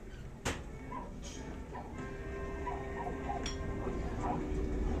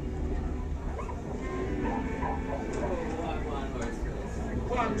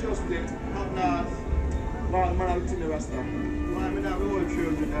Rasta. Why am I not hold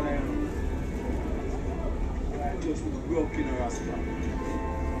 $300? I just broke in a Rasta.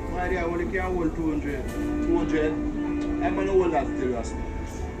 Why do I only can hold 200? 200? I'm going to hold that still Rasta.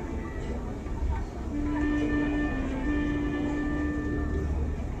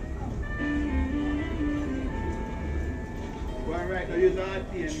 Well, right now, you're not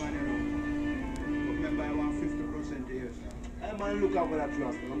paying money now. But remember, I want 50% a year, sir. I'm going to look out for that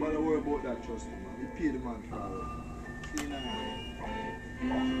trust. I'm going to worry about that trust, man. You pay the man for it. See now.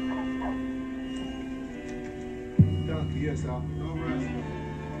 Thank you, yes, sir. No rest.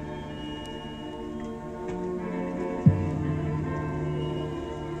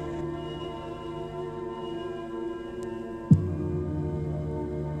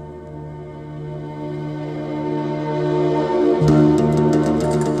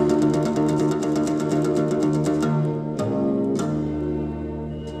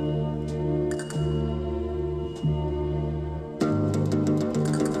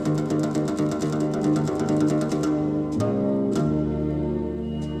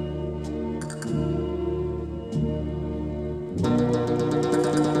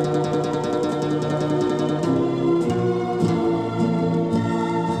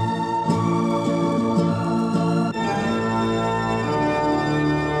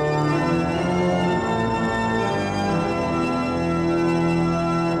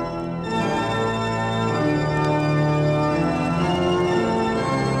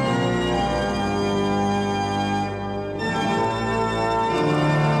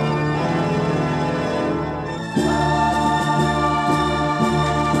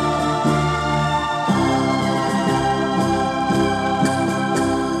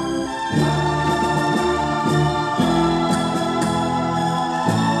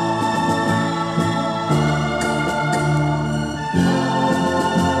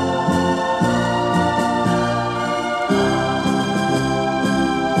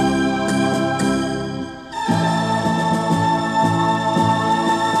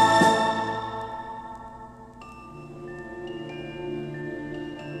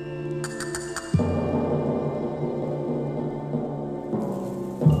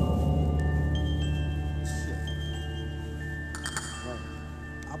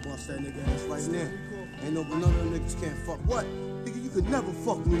 That nigga ass right now. Ain't no, none of them niggas can't fuck. What? Nigga, you could never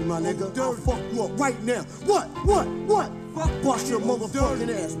fuck with me, my nigga. I'll fuck you up right now. What? Fuck bust your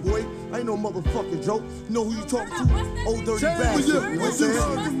motherfucking ass, boy. I ain't no motherfucking joke. You know who you talking to? Old dirty bastard. You know what I'm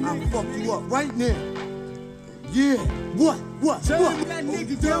saying? I'll fuck you up right now. Yeah. What? That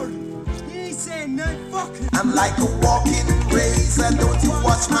nigga dirty. He ain't saying nothing. Fuck him. I'm like a walking razor. Don't you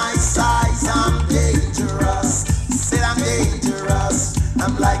watch my size? I'm dangerous. Said I'm dangerous.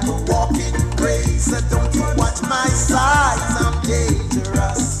 I'm like a walking razor. Don't you watch my size? I'm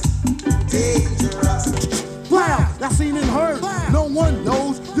dangerous. Wow, I seen and heard. No one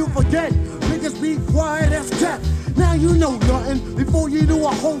knows. You forget. Niggas be quiet as cat. Now you know nothing before you do a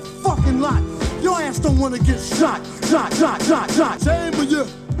whole fucking lot. Your ass don't wanna get shot. Shame with you.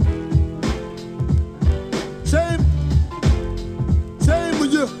 Shame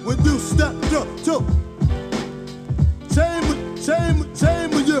with you when you step up to. Shame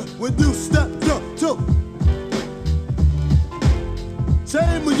with you when you stepped up to.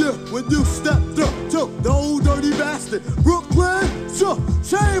 Shame with you when you stepped up to the old dirty bastard. Brooklyn, sure.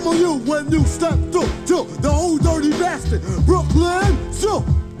 Shame on you when you stepped up to the old dirty bastard. Brooklyn, sure.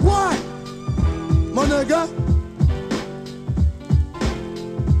 Why? My nigga.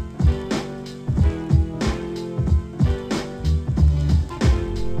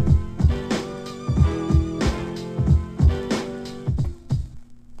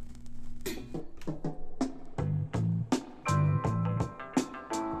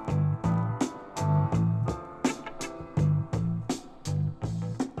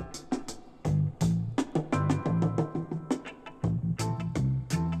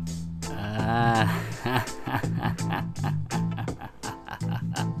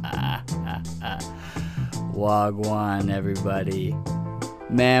 Wagwan, everybody.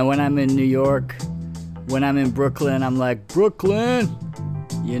 Man, when I'm in New York, when I'm in Brooklyn, I'm like, Brooklyn!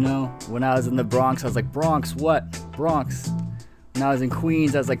 You know, when I was in the Bronx, I was like, Bronx, what? Bronx. When I was in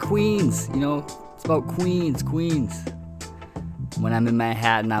Queens, I was like, Queens! You know, it's about Queens. When I'm in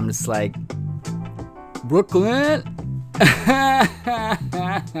Manhattan, I'm just like, Brooklyn!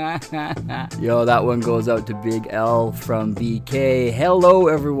 Yo, that one goes out to Big L from BK. Hello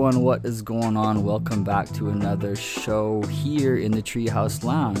everyone, what is going on? Welcome back to another show here in the Treehouse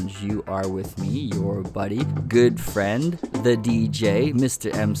Lounge. You are with me, your buddy, good friend, the DJ,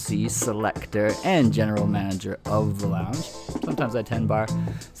 Mr. MC, selector, and general manager of the lounge. Sometimes I 10 bar,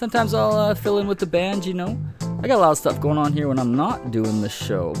 sometimes I'll fill in with the band, you know. I got a lot of stuff going on here when I'm not doing the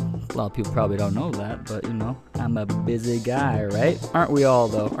show. A lot of people probably don't know that, but you know, I'm a busy guy, right? Aren't we all,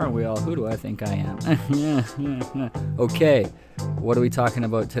 though? Aren't we all? Who do I think I am? Okay, what are we talking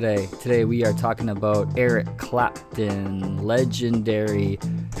about today? Today we are talking about Eric Clapton, legendary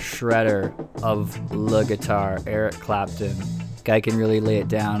shredder of the guitar, Eric Clapton. Guy can really lay it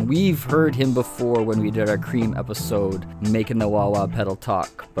down. We've heard him before when we did our Cream episode, Making the Wah Wah Pedal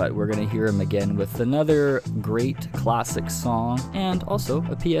Talk, but we're going to hear him again with another great classic song and also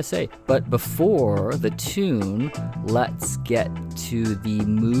a PSA. But before the tune, let's get to the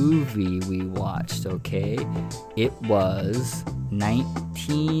movie we watched, okay? It was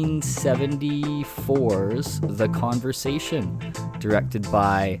 1974's The Conversation, directed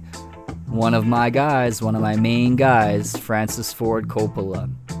by one of my main guys, Francis Ford Coppola.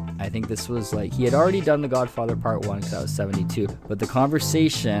 I think this was like, he had already done The Godfather Part 1 because that was 72, but The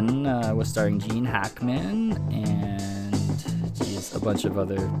Conversation was starring Gene Hackman and a bunch of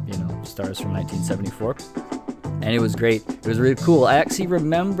other, stars from 1974. And it was great. It was really cool. I actually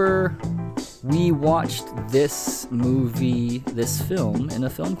remember we watched this film in a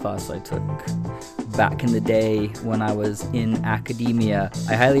film class I took back in the day when I was in academia.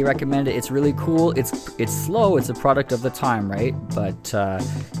 I highly recommend it. It's really cool. It's slow. It's a product of the time, right? But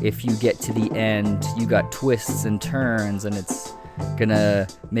if you get to the end, you got twists and turns, and it's gonna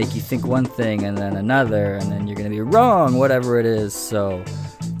make you think one thing and then another, and then you're gonna be wrong, whatever it is. So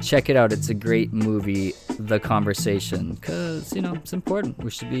check it out. It's a great movie, The Conversation, because it's important.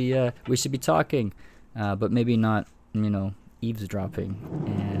 We should be talking, but maybe not eavesdropping.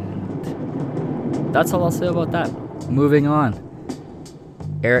 And that's all I'll say about that. Moving on.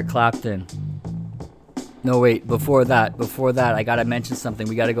 Eric Clapton. No, wait, before that, I gotta mention something.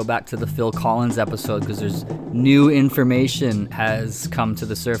 We gotta go back to the Phil Collins episode because there's new information has come to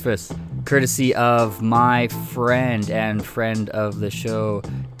the surface, courtesy of my friend and friend of the show,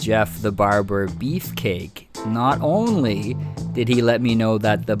 Jeff the Barber Beefcake. Not only did he let me know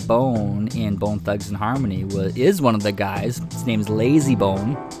that the Bone in Bone Thugs-n-Harmony is one of the guys. His name's Lazy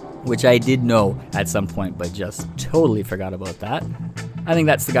Bone, which I did know at some point, but just totally forgot about that. I think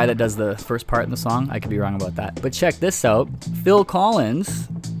that's the guy that does the first part in the song. I could be wrong about that. But check this out. Phil Collins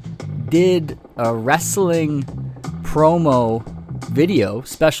did a wrestling promo video,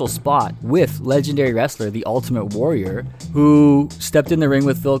 special spot, with legendary wrestler, The Ultimate Warrior, who stepped in the ring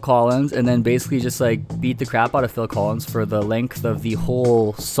with Phil Collins and then basically just beat the crap out of Phil Collins for the length of the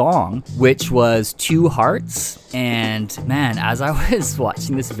whole song, which was 2 Hearts. And man, as I was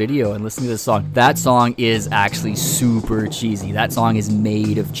watching this video and listening to this song, that song is actually super cheesy. That song is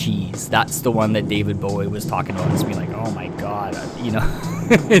made of cheese. That's the one that David Bowie was talking about, just being like, oh my god,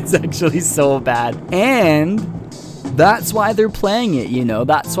 it's actually so bad. And that's why they're playing it,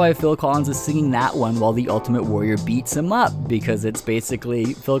 That's why Phil Collins is singing that one while The Ultimate Warrior beats him up, because it's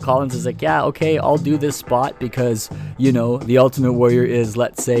basically, Phil Collins is like, yeah, okay, I'll do this spot because, The Ultimate Warrior is,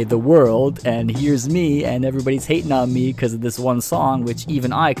 let's say, the world, and here's me, and everybody's hating on me because of this one song, which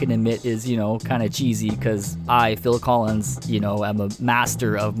even I can admit is, kind of cheesy because I, Phil Collins, am a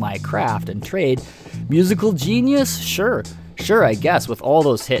master of my craft and trade. Musical genius? Sure, I guess, with all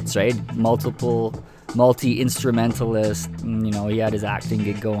those hits, right? Multi-instrumentalist, he had his acting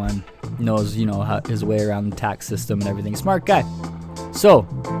gig going, knows, his way around the tax system and everything. Smart guy. So,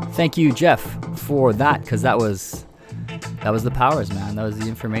 thank you, Jeff, for that, because that was the powers, man. That was the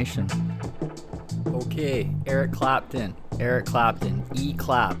information. Okay, Eric Clapton,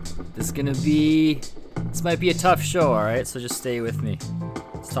 E-Clap. This might be a tough show, alright? So just stay with me.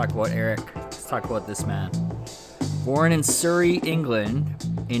 Let's talk about Eric. Let's talk about this man. Born in Surrey, England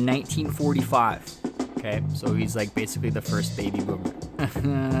in 1945. Okay, so he's basically the first baby boomer.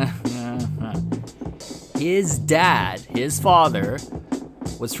 His father,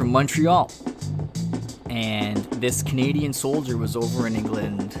 was from Montreal. And this Canadian soldier was over in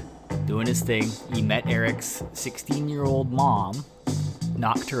England doing his thing. He met Eric's 16-year-old mom,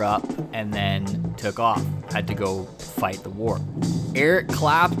 knocked her up, and then took off. Had to go fight the war. Eric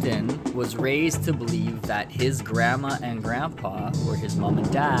Clapton was raised to believe that his grandma and grandpa were his mom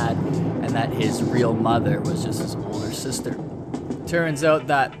and dad, and that his real mother was just his older sister. Turns out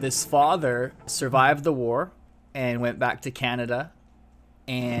that this father survived the war and went back to Canada,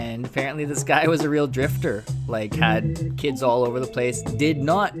 and apparently this guy was a real drifter, had kids all over the place,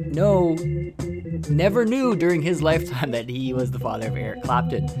 never knew during his lifetime that he was the father of Eric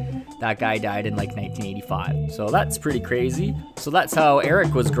Clapton. That guy died in 1985. So that's pretty crazy. So that's how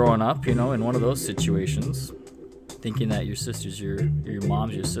Eric was growing up, in one of those situations. Thinking that your sister's your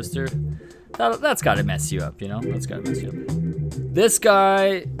mom's your sister. That's gotta mess you up, That's gotta mess you up. This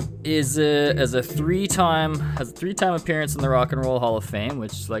guy has a three-time appearance in the Rock and Roll Hall of Fame,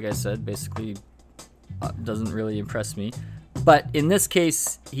 which, like I said, basically doesn't really impress me. But in this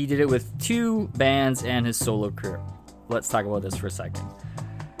case, he did it with 2 bands and his solo career. Let's talk about this for a second.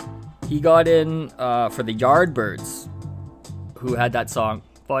 He got in for the Yardbirds, who had that song,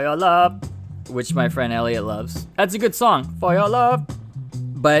 For Your Love, which my friend Elliot loves. That's a good song, For Your Love.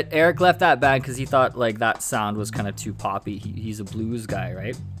 But Eric left that band because he thought like that sound was kind of too poppy. He's a blues guy,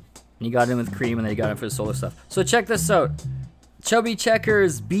 right? And he got in with Cream, and then he got in for the solo stuff. So check this out. Chubby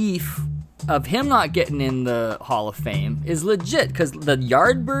Checker's beef of him not getting in the Hall of Fame is legit because the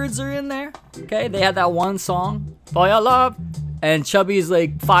Yardbirds are in there. Okay, they had that one song, For Your Love, and Chubby's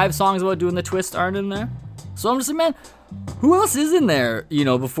like 5 songs about doing the twist aren't in there. So I'm just like, man, who else is in there, you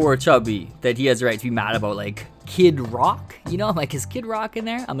know, before Chubby that he has the right to be mad about? Like Kid Rock, you know, I'm like, is Kid Rock in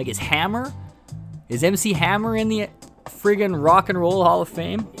there? I'm like, is Hammer? Is MC Hammer in the friggin' Rock and Roll Hall of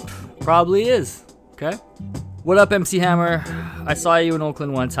Fame? Probably is. Okay. What up, MC Hammer? I saw you in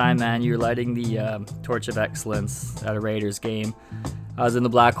Oakland one time, man. You were lighting the torch of excellence at a Raiders game. I was in the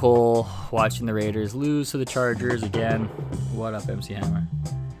black hole watching the Raiders lose to the Chargers again. What up, MC Hammer?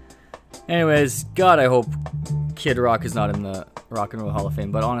 Anyways, God, I hope Kid Rock is not in the Rock and Roll Hall of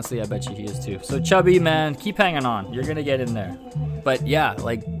Fame, but honestly, I bet you he is too. So Chubby, man, keep hanging on. You're gonna get in there. But yeah,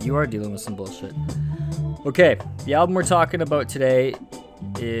 like, you are dealing with some bullshit. Okay, the album we're talking about today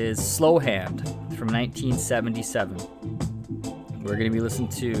is Slow Hand from 1977. We're gonna be listening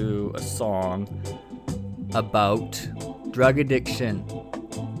to a song about drug addiction,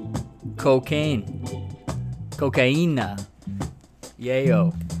 cocaine, cocaina,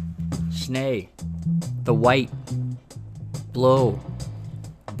 yayo, schnee, the white, blow,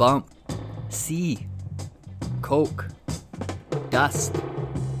 bump, see, coke, dust,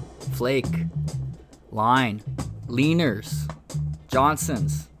 flake, line, leaners,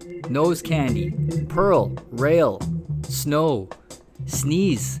 Johnson's, nose candy, pearl, rail, snow,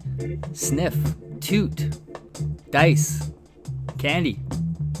 sneeze, sniff, toot, dice, candy,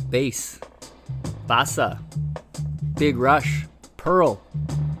 bass, bassa, big rush, pearl,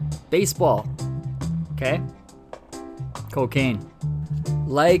 baseball, okay? Cocaine.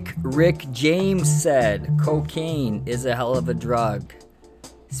 Like Rick James said, cocaine is a hell of a drug.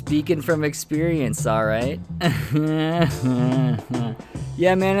 Speaking from experience, alright?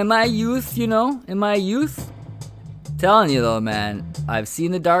 Yeah, man, in my youth, telling you though, man, I've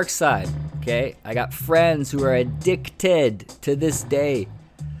seen the dark side, okay? I got friends who are addicted to this day.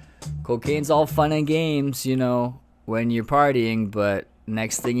 Cocaine's all fun and games, when you're partying, but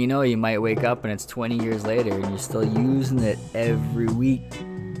next thing you know, you might wake up and it's 20 years later and you're still using it every week.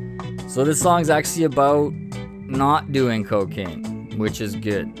 So this song's actually about not doing cocaine, which is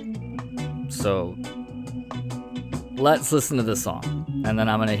good. So let's listen to the song, and then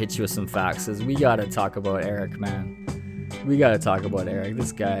I'm gonna hit you with some facts, because we gotta talk about Eric, man. We gotta talk about Eric.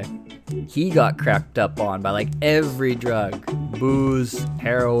 This guy, he got cracked up on by like every drug, booze,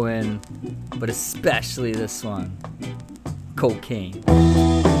 heroin, but especially this one, cocaine.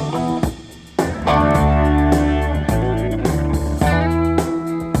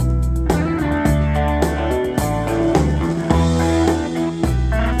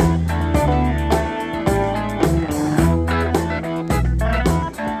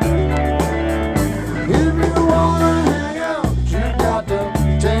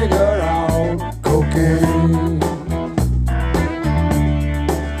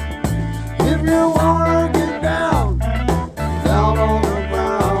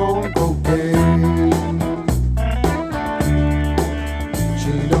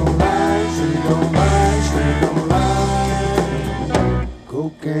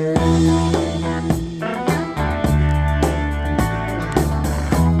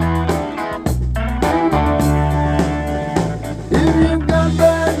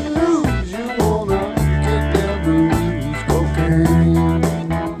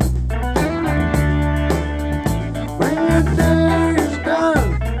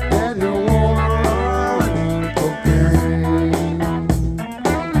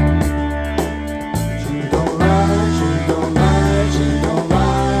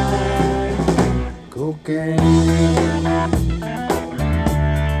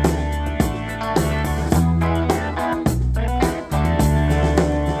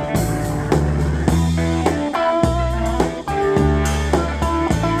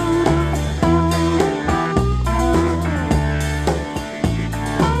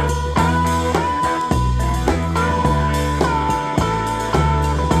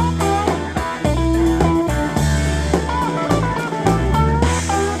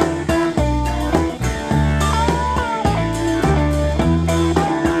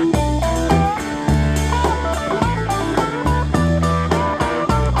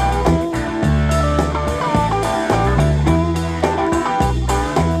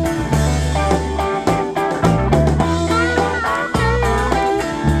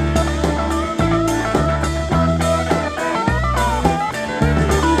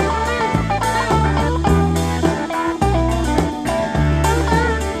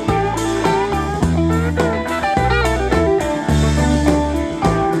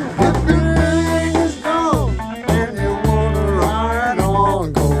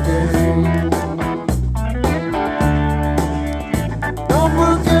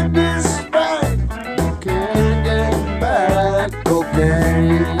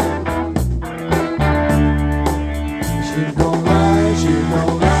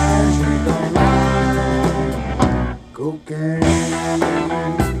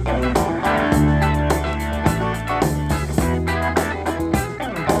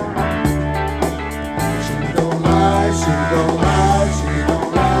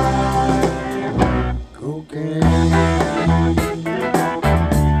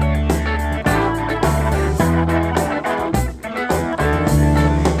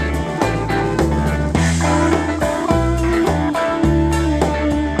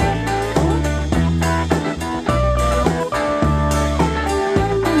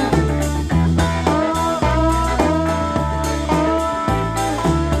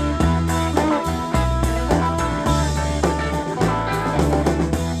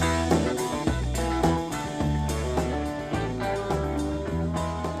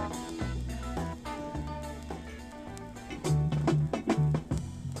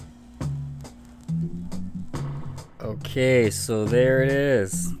 Okay, so there it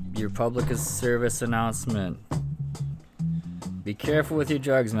is. Your public service announcement. Be careful with your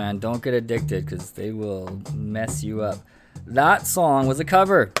drugs, man. Don't get addicted because they will mess you up. That song was a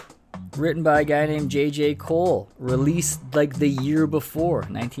cover written by a guy named J.J. Cole, released like the year before,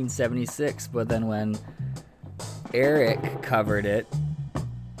 1976. But then when Eric covered it,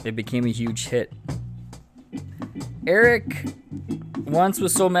 it became a huge hit. Eric once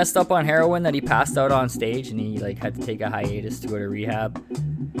was so messed up on heroin that he passed out on stage and he like had to take a hiatus to go to rehab.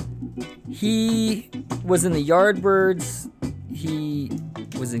 He was in the Yardbirds. He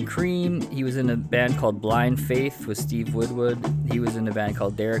was in Cream. He was in a band called Blind Faith with Steve Woodward. He was in a band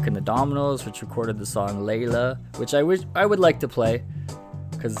called Derek and the Dominoes, which recorded the song Layla, which I would like to play.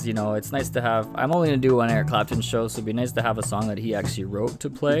 Because, you know, it's nice to have... I'm only going to do one Eric Clapton show, so it'd be nice to have a song that he actually wrote to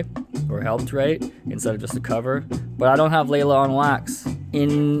play, or helped write, instead of just a cover. But I don't have Layla on wax.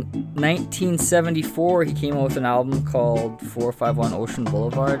 In 1974, he came out with an album called 451 Ocean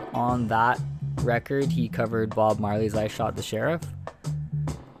Boulevard. On that record, he covered Bob Marley's I Shot the Sheriff,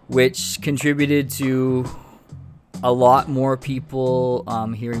 which contributed to a lot more people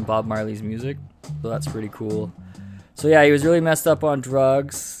hearing Bob Marley's music. So that's pretty cool. So yeah, he was really messed up on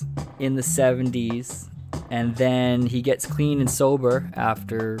drugs in the 70s, and then he gets clean and sober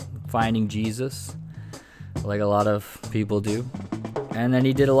after finding Jesus, like a lot of people do. And then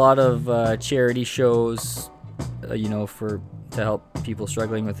he did a lot of charity shows, to help people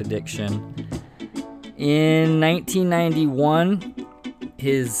struggling with addiction. In 1991,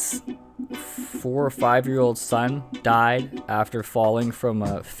 his 4 or 5-year-old son died after falling from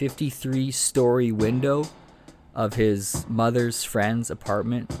a 53-story window of his mother's friend's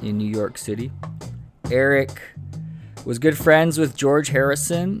apartment in New York City. Eric was good friends with George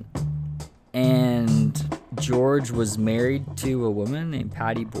Harrison, and George was married to a woman named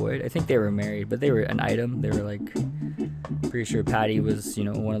Patty Boyd. I think they were married, but they were an item. They were like, pretty sure Patty was,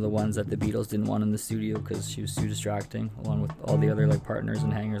 one of the ones that the Beatles didn't want in the studio because she was too distracting, along with all the other like partners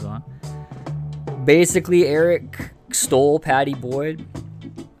and hangers-on. Basically, Eric stole Patty Boyd,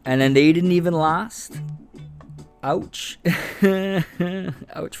 and then they didn't even last. Ouch.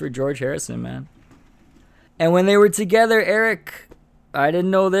 Ouch for George Harrison, man. And when they were together, Eric, I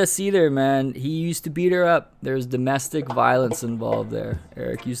didn't know this either, man. He used to beat her up. There's domestic violence involved there.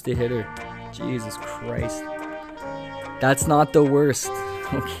 Eric used to hit her. Jesus Christ. That's not the worst,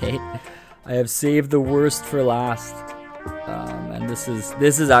 okay? I have saved the worst for last. And this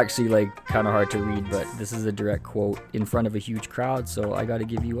is actually like kind of hard to read, but this is a direct quote in front of a huge crowd, so I got to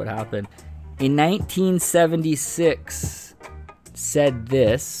give you what happened. In 1976, said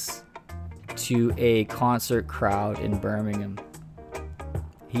this to a concert crowd in Birmingham.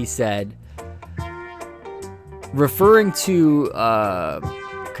 He said, referring to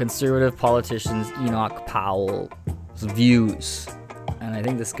conservative politicians Enoch Powell's views, and I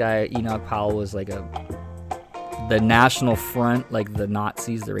think this guy Enoch Powell was like the National Front, like the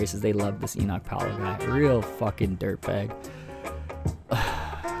Nazis, the racists, they loved this Enoch Powell guy. Real fucking dirtbag.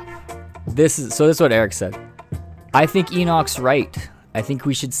 This is what Eric said. I think Enoch's right. I think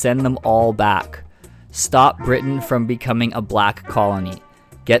we should send them all back. Stop Britain from becoming a black colony.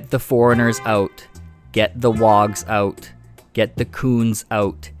 Get the foreigners out. Get the wogs out. Get the coons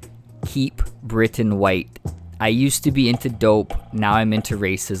out. Keep Britain white. I used to be into dope. Now I'm into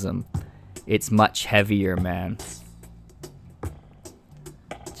racism. It's much heavier, man.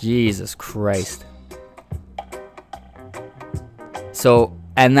 Jesus Christ. So,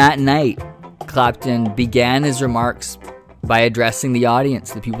 and that night, Clapton began his remarks by addressing the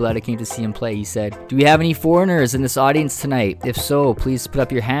audience, the people that came to see him play. He said, "Do we have any foreigners in this audience tonight? If so, please put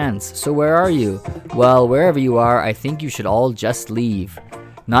up your hands. So where are you? Well, wherever you are, I think you should all just leave.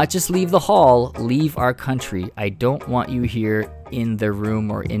 Not just leave the hall, leave our country. I don't want you here in the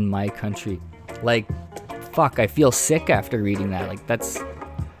room or in my country." Like, fuck, I feel sick after reading that. Like,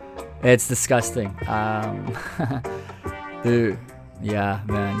 it's disgusting. Dude. Yeah,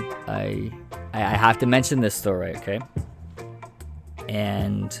 man, I have to mention this story, okay?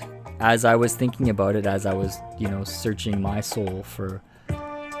 And as I was thinking about it, as I was, searching my soul for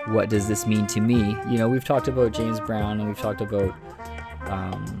what does this mean to me, we've talked about James Brown and we've talked about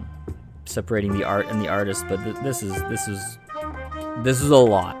separating the art and the artist, but this is a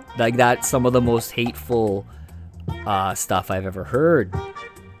lot. Like, that's some of the most hateful stuff I've ever heard.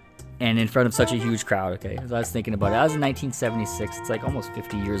 And in front of such a huge crowd, okay? As I was thinking about it, that was in 1976. It's like almost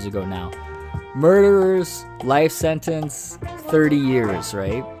 50 years ago now. Murderers, life sentence, 30 years,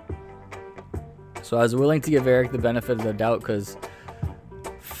 right? So I was willing to give Eric the benefit of the doubt because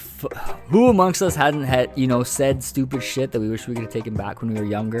Who amongst us hadn't had, said stupid shit that we wish we could have taken back when we were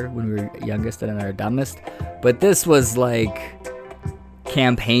younger, when we were youngest and our dumbest? But this was like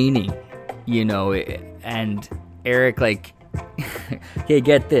campaigning, and Eric, like, okay,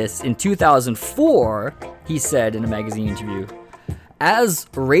 get this. In 2004, he said in a magazine interview, as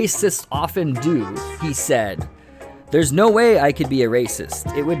racists often do, he said, there's no way I could be a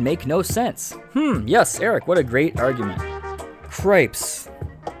racist. It would make no sense. Yes, Eric, what a great argument. Cripes.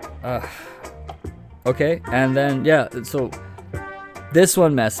 Okay, and then, yeah, so this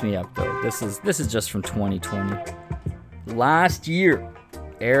one messed me up, though. This is just from 2020. Last year,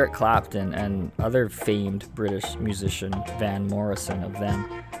 Eric Clapton and other famed British musician Van Morrison of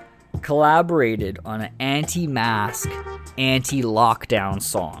them collaborated on an anti-mask, anti-lockdown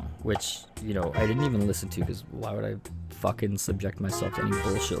song, which, I didn't even listen to because why would I fucking subject myself to any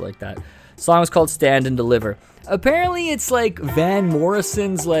bullshit like that? The song was called Stand and Deliver. Apparently it's like Van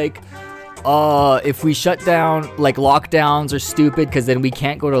Morrison's like, if we shut down, like, lockdowns are stupid because then we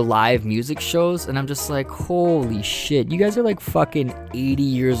can't go to live music shows. And I'm just like, holy shit, you guys are like fucking 80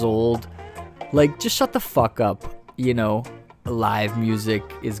 years old. Like, just shut the fuck up. Live music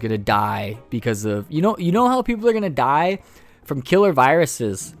is gonna die because of, you know how people are gonna die from killer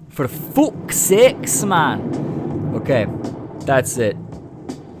viruses. For fuck's sakes, man. Okay, that's it.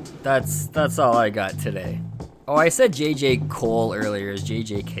 That's all I got today. Oh, I said J.J. Cole earlier. It's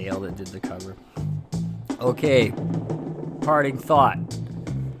J.J. Cale that did the cover. Okay, parting thought.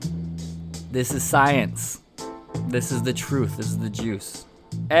 This is science. This is the truth. This is the juice.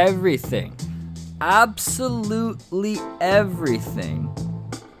 Everything, absolutely everything,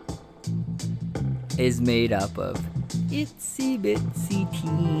 is made up of itsy bitsy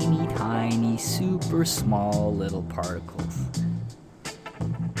teeny tiny super small little particles.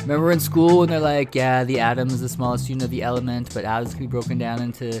 Remember in school when they're like, yeah, the atom is the smallest unit of the element, but atoms can be broken down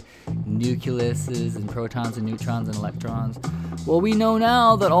into nucleuses and protons and neutrons and electrons. Well, we know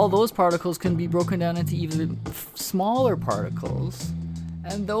now that all those particles can be broken down into even smaller particles.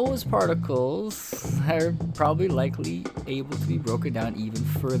 And those particles are probably likely able to be broken down even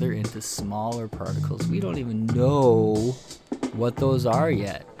further into smaller particles. We don't even know what those are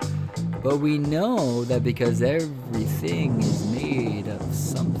yet. But we know that because everything is made of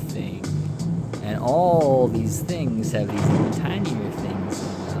something, and all these things have these even tinier things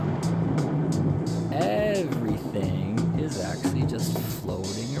in them, everything is actually just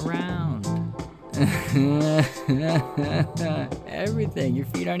floating around. Everything. Your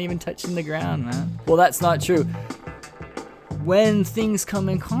feet aren't even touching the ground, man. Well, that's not true. When things come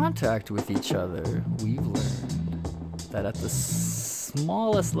in contact with each other, we've learned that at the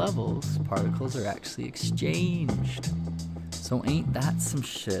smallest levels, particles are actually exchanged. So ain't that some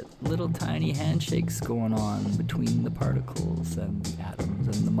shit? Little tiny handshakes going on between the particles and the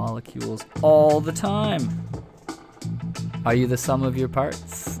atoms and the molecules all the time. Are you the sum of your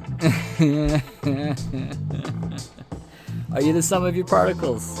parts? Are you the sum of your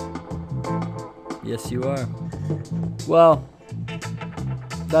particles? Yes, you are. Well,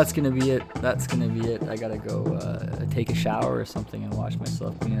 that's gonna be it. I gotta go take a shower or something and wash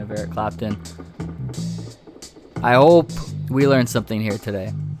myself clean of Eric Clapton. I hope we learned something here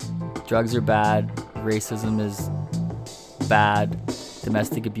today. Drugs are bad. Racism is bad.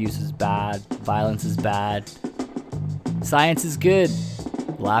 Domestic abuse is bad. Violence is bad. Science is good.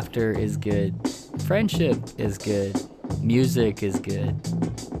 Laughter is good. Friendship is good. Music is good.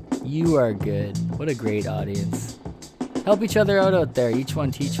 You are good. What a great audience. Help each other out there. Each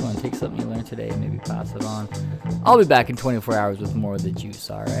one teach one. Take something you learned today and maybe pass it on. I'll be back in 24 hours with more of the juice,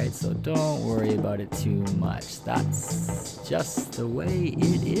 alright? So don't worry about it too much. That's just the way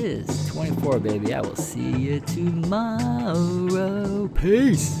it is. 24, baby. I will see you tomorrow.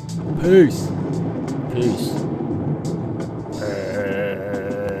 Peace. Peace. Peace.